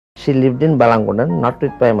She lived in Balangudan, not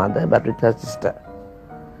with my mother, but with her sister.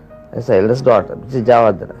 As her eldest daughter, Mrs.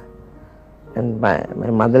 Javadra. And my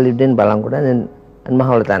mother lived in Balangudan and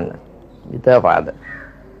Mahaulatan with her father.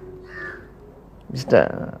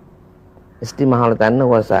 Mr. S.T. Mahaulatan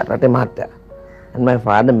was a Rate Mahatya. And my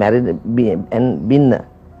father married and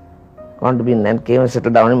gone to Bin and came and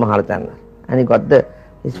settled down in Mahaulatan. And he got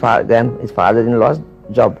his father-in-law's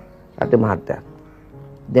job, Rate Mahatya.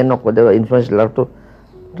 Then they were influenced a lot to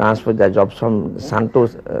transfer their jobs from son to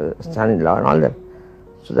son-in-law and all that.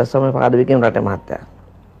 So that's how my father became Rate Mahatya.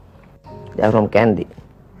 They are from Kandy.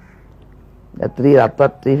 There are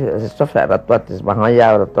three sisters of Ratwatis,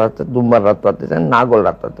 Mahaya Ratwatis, Dumbar Ratwatis and Nagol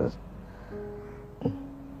Ratwatis.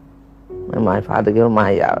 My father gave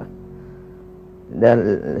Mahaya. There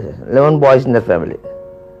are 11 boys in the family.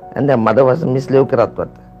 And their mother was Miss Leuka Ratwat.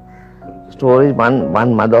 Story,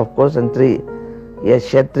 one mother of course and three. Yes,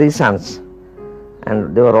 she had 3 sons.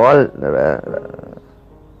 And they were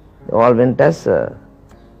all went as,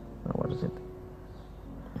 what is it?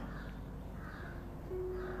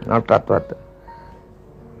 Not Ratwat.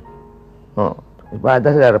 No,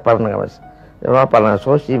 that's Parnagamas. They were all Parnagamas.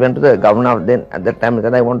 So she went to the governor then at that time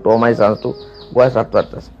said, I want 2 of my sons to go as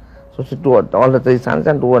Ratwatas. So she took all the 3 sons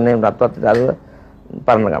and 2 were named Ratwat, the other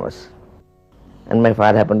Parnagamas. And my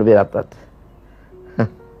father happened to be Ratwat.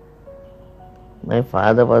 My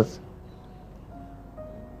father was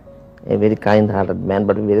a very kind-hearted man,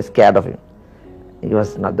 but very scared of him. He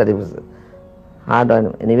was not that he was hard on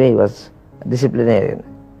him. Anyway, he was a disciplinarian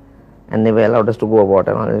and never allowed us to go about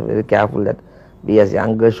and always very careful that we as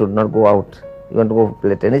young girls should not go out. You want to go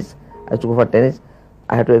play tennis? I used to go for tennis.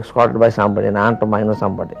 I had to be escorted by somebody, an aunt of mine or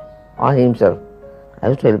somebody, or himself. I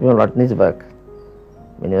used to help him a lot in his work.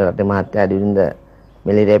 When he was at Mahatya during the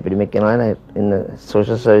malaria epidemic and in the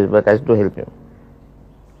social service work, I used to help him.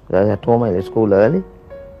 I was at home, I left school early.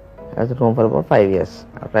 I was at home for about 5 years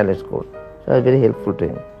after I left school. So I was very helpful to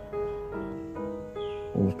him.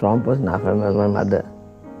 A strong person after me was my mother,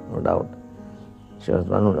 no doubt. She was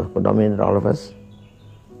one who dominated all of us.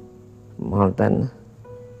 Mountain.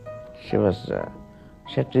 She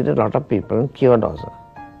had treated a lot of people and cured also.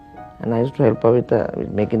 And I used to help her with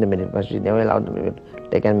making the medicine, but she never allowed me to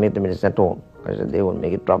take and make the medicine at home because they won't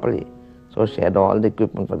make it properly. So she had all the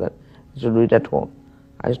equipment for that. She used to do it at home.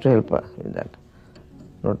 I used to help her with that.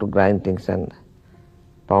 Not to grind things and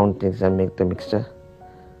pound things and make the mixture.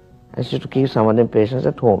 I used to keep some of them patients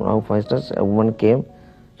at home. Now, for instance, a woman came,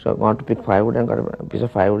 so I got to pick firewood and got a piece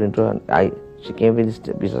of firewood into her eye. She came with this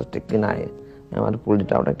piece of stick in her eye. My mother pulled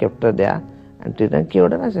it out and kept her there and treated and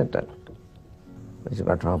cured her. I sent her. When she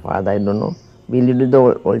got from her father, I don't know. We lived with the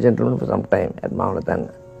old gentleman for some time at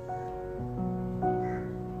Mahaulatan.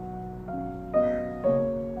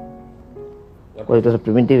 It was a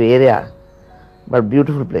primitive area, but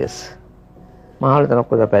beautiful place. Mahaulatan, of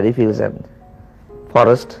course, the paddy fields and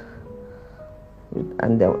forest.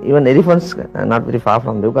 And even elephants are not very far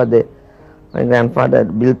from there because my grandfather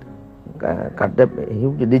cut a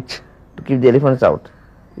huge ditch to keep the elephants out.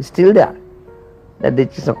 It's still there. That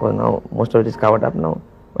ditch is, of course, now, most of it is covered up now,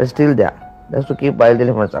 but it's still there. That's to keep wild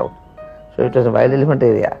elephants out. So it was a wild elephant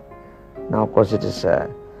area. Now, of course, it is, there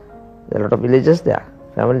are a lot of villages there,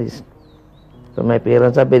 families. So my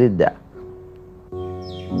parents are buried there.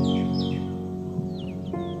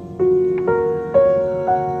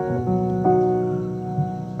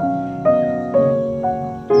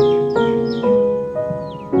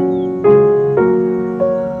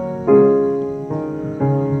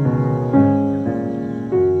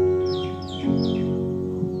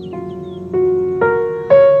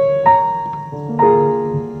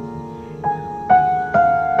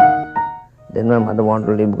 Then my mother wanted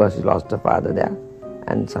to leave because she lost her father there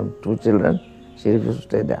and some 2 children. She refused to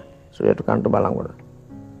stay there. So we had to come to Balangudu.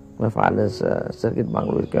 My father's circuit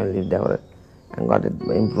bungalow, we can live there and got it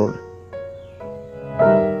improved.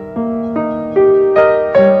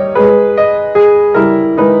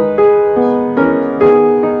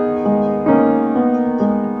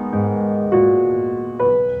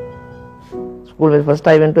 School, first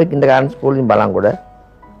I went to a kindergarten school in Balangudu.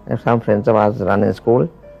 And some friends of ours run a school.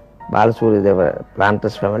 Balasuri, they were a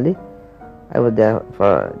planter's family. I was there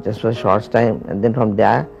just for a short time, and then from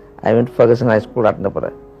there I went to Ferguson High School,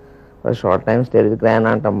 Ratnapura. For a short time, stayed with grand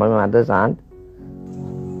aunt of my mother's aunt.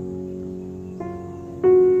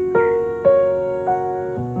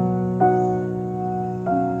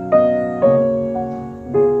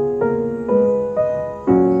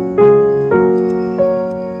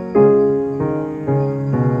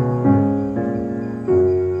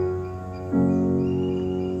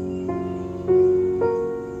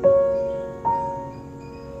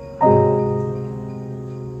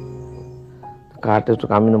 cart used to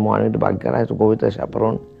come in the morning to buggy car. I used to go with the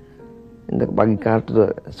chaperone in the buggy car to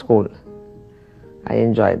the school. I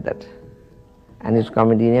enjoyed that. And he used to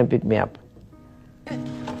come in the evening and pick me up.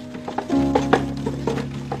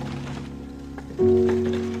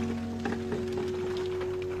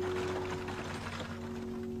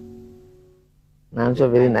 Nuns were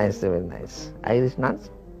very nice, they were very nice. Irish nuns,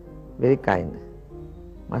 very kind.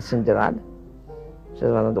 Minister S.W.R.D, she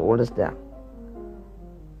was one of the oldest there.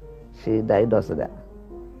 She died also there.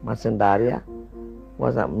 Minister Daria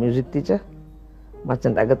was a music teacher.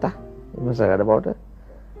 Minister Agatha, you must have heard about her.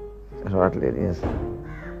 What lady, yes.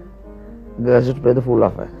 Girls used to play the fool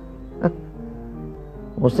of her.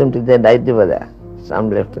 Muslims, till they died, they were there. Some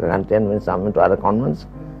left the country and went some into other convents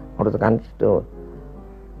out of the country to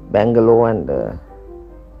Bangalore and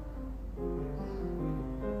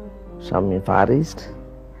some in Far East,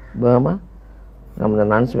 Burma. Some of the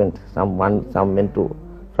nuns went. Some went to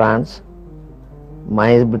France.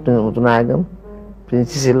 Maya Butunagam,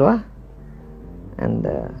 Princess Silva, and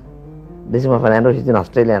Decima Fernando, she's in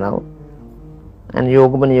Australia now. And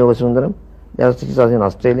Yogaman Yogasundaram, they are also in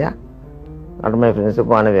Australia. All my friends have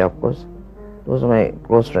gone away, of course. Those are my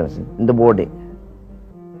close friends in the boarding.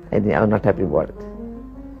 I think I was not happy about it.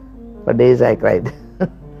 For days I cried.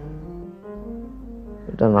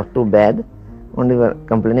 It was not too bad, only were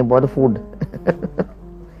complaining about the food.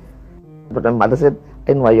 But my mother said,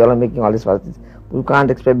 I know why you all are making all these fuss. You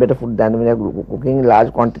can't expect better food than when you are cooking in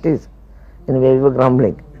large quantities. Anyway, we were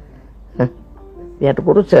grumbling. We had to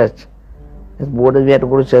go to church. As boarders, we had to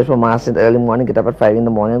go to church for mass in the early morning, get up at 5 in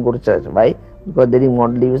the morning and go to church. Why? Because they didn't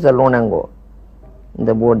want to leave us alone and go in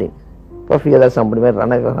the boarding. For fear that somebody might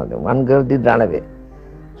run away. One girl did run away.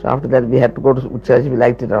 So after that, we had to go to church. We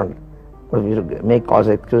liked it around. Because we should make cause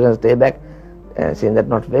excuses and stay back, saying that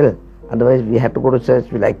not well. Otherwise, we had to go to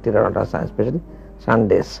church. We liked it around us, especially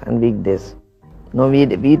Sundays and weekdays. No, we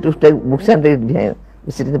used to take books and read behind.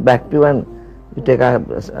 We sit in the back pew and we take our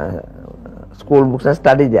school books and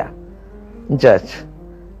study there in church.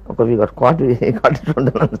 Because we got caught, we got it from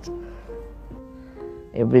the nuns.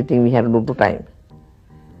 Everything we had to do to time.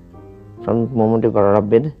 From the moment you got out of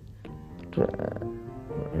bed, you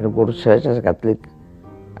had to go to church as a Catholic.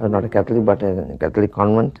 I was not a Catholic, but a Catholic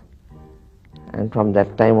convent. And from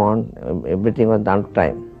that time on, everything was done to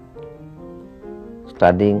time.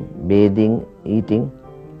 Studying, bathing, eating,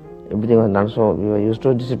 everything was done, so we were used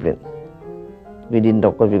to discipline. We didn't,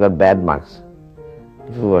 of course, we got bad marks.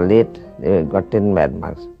 If you were late, they got 10 bad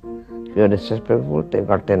marks. If you were disrespectful, they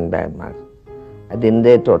got 10 bad marks. At the end,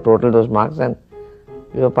 they total those marks and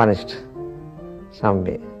we were punished some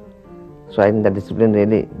way. So I think that discipline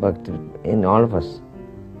really worked in all of us.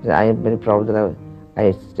 So I am very proud that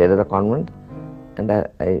I stayed at the convent and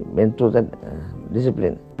I went through that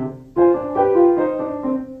discipline.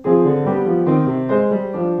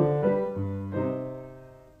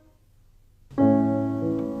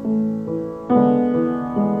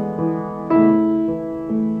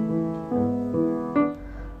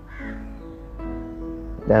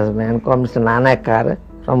 There was a man called Mr. Nanakara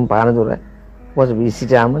from Panadura, who was a VC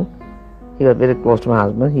chairman. He was very close to my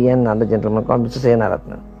husband. He and another gentleman called Mr.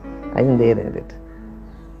 Senaratna. I think they arranged it.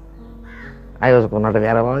 I was not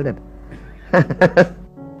aware of all that.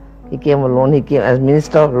 He came alone. He came as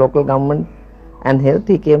Minister of Local Government and Health.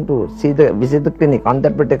 He came to visit the clinic. On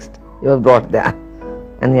that pretext, he was brought there.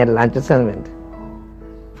 And he had lunches and went.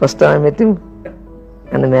 First time I met him,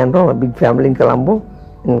 and a man from a big family in Colombo,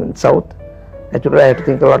 in South. Actually, I had to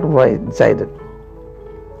think a lot before I decided.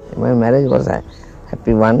 My marriage was a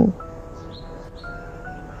happy one.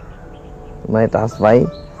 You might ask why?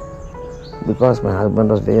 Because my husband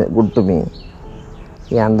was very good to me.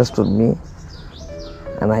 He understood me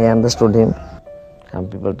and I understood him. Some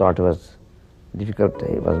people thought it was difficult.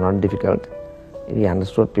 It was not difficult. He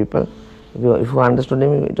understood people. If you understood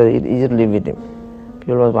him, it was easy to live with him.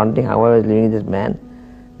 People was wondering how I was living with this man.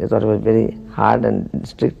 They thought it was very hard and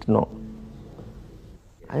strict. No.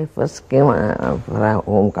 I first came for a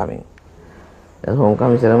homecoming. There was a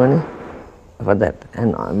homecoming ceremony for that.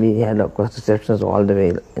 And we had, of course, receptions all the way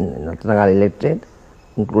in Natanagar electorate,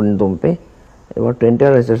 including Tumpe. About 20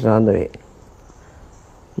 receptions on the way.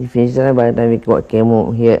 We finished there by the time we came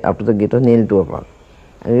home here up to the gate was nearly 2 o'clock.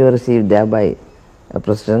 And we were received there by a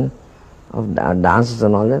procession of dancers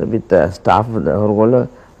and all that with the staff who were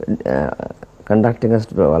conducting us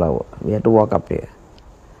to the we had to walk up here.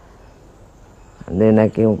 And then I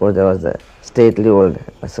came, of course, there was the stately old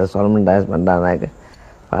Sir Solomon Bandaranaike,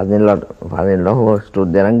 father-in-law who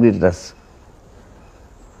stood there and greeted us.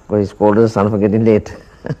 Because he scolded the son for getting late.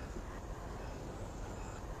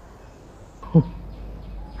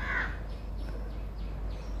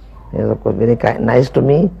 He was of course very nice to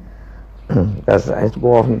me because I used to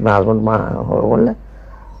go off with my husband,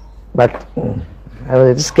 but I was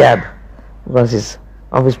very scared because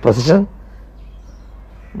of his position,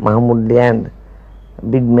 Mahmood and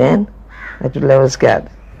big man. Actually I was scared.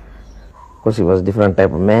 Of course he was a different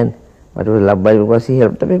type of man, but he was loved by because he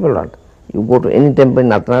helped the people a lot. You go to any temple in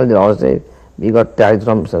Nathanal, they always say, we got tiles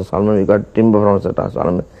from Sir Solomon, we got timber from Sir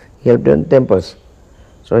Solomon. He helped in temples.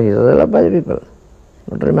 So he was loved by the people,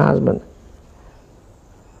 not only my husband.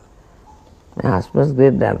 My husband's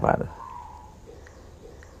great grandfather,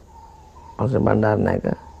 also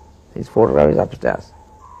Bandaranaike, his photograph is upstairs,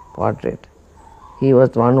 portrait. He was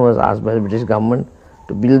the one who was asked by the British government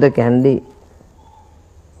to build the candy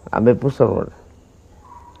Abepusa Road.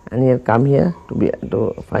 And he had come here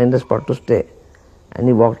to find a spot to stay. And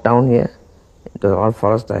he walked down here, it was all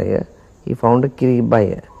forest here. He found a Kiriba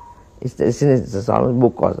here. It's a Solomon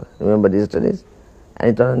book also, remember these studies? And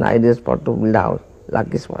it was an ideal spot to build a house,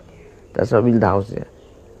 lucky spot. That's why we built the house here.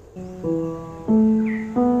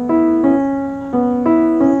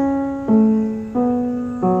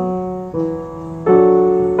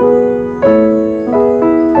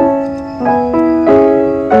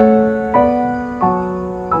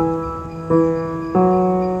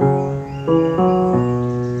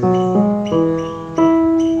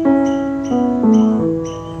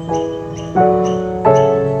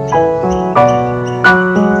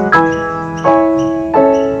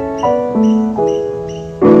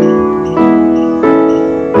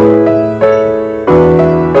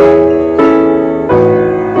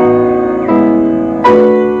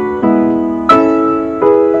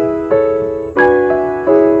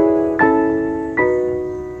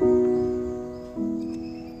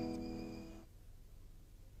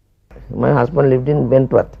 My husband lived in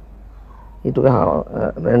Wentworth. He took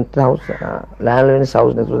a rent house, Landville in his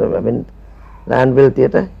house next to the Landville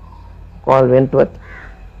Theatre called Wentworth,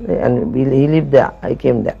 and he lived there. I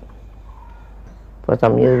came there. For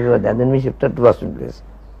some years we were there. Then we shifted to Russell Place.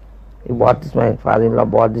 He bought this, my father-in-law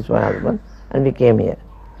bought this for my husband, and we came here.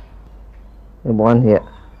 We were born here.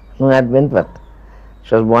 No, at Wentworth.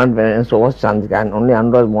 She was born, and so was Chandrika, and only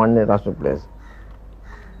Andra was born in Russell Place.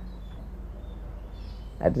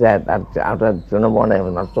 After children born, I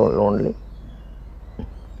was not so lonely.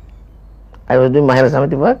 I was doing Mahila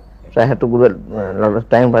Samiti work, so I had to give a lot of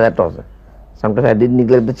time for that also. Sometimes I did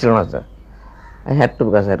neglect the children also. I had to,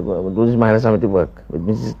 because I had to go do this Mahila Samiti work with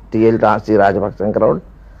Mrs. T.L. Sri Rajapaksa and crowd,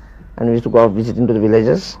 and we used to go out visiting to the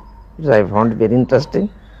villages, which I found very interesting.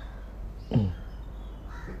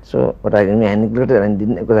 So, but I neglected and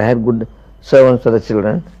didn't, because I had good servants for the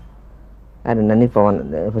children. I had a nanny for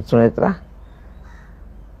Sunitra.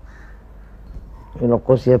 Of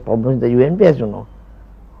course, he had problems with the UNP, as you know.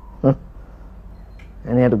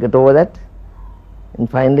 And he had to get over that. And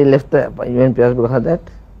finally left the UNP because of that.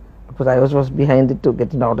 Because I was behind it to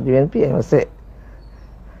get out of the UNP, I must say.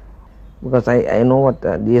 Because I know what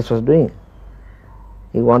DS was doing.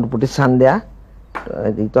 He wanted to put his son there.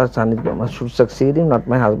 He thought son should succeed him, not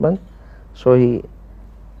my husband. So he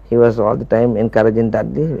was all the time encouraging that.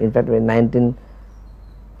 In fact, when they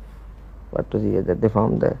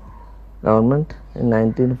formed the government in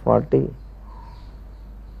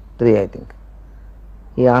 1943, I think.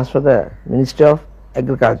 He asked for the Ministry of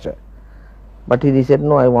Agriculture, but he said,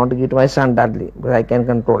 no, I want to give to my son Dudley because I can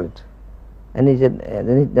control it. And he said,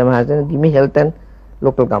 my husband, give me health and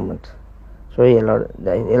local government. So he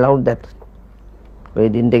allowed that. So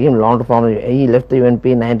it didn't take him long to form. He left the UNP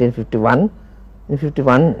in 1951. In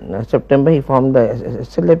 51 September he formed the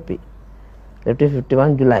SLP. Left in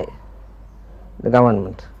 51 July, the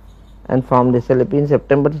government, and formed the SLP in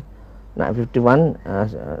September 51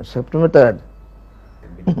 September 3rd.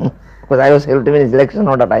 Because I was helping in his election,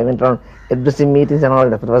 not that I went around addressing meetings and all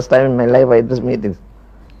that. For the first time in my life I addressed meetings,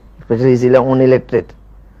 especially his own electorate,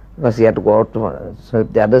 because he had to go out to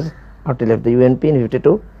help the others. After he left the UNP in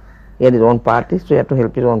 52, he had his own party, so he had to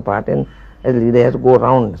help his own party, and as a leader he has to go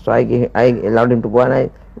around. So I allowed him to go, and I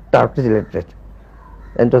talked to his electorate.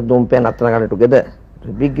 Then it was Dumpe and Attanagale together. It was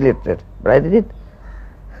a big electorate, but I did it.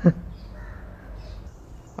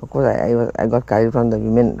 Of course, I got carried from the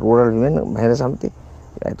women, rural women, Mahila Samiti.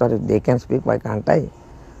 I thought if they can speak, why can't I?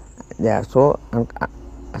 They are so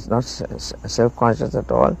not self-conscious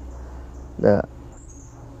at all, the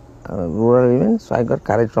rural women, so I got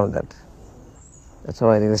courage from that. That's how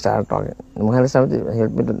I really started talking. Mahila Samiti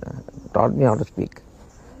helped me taught me how to speak.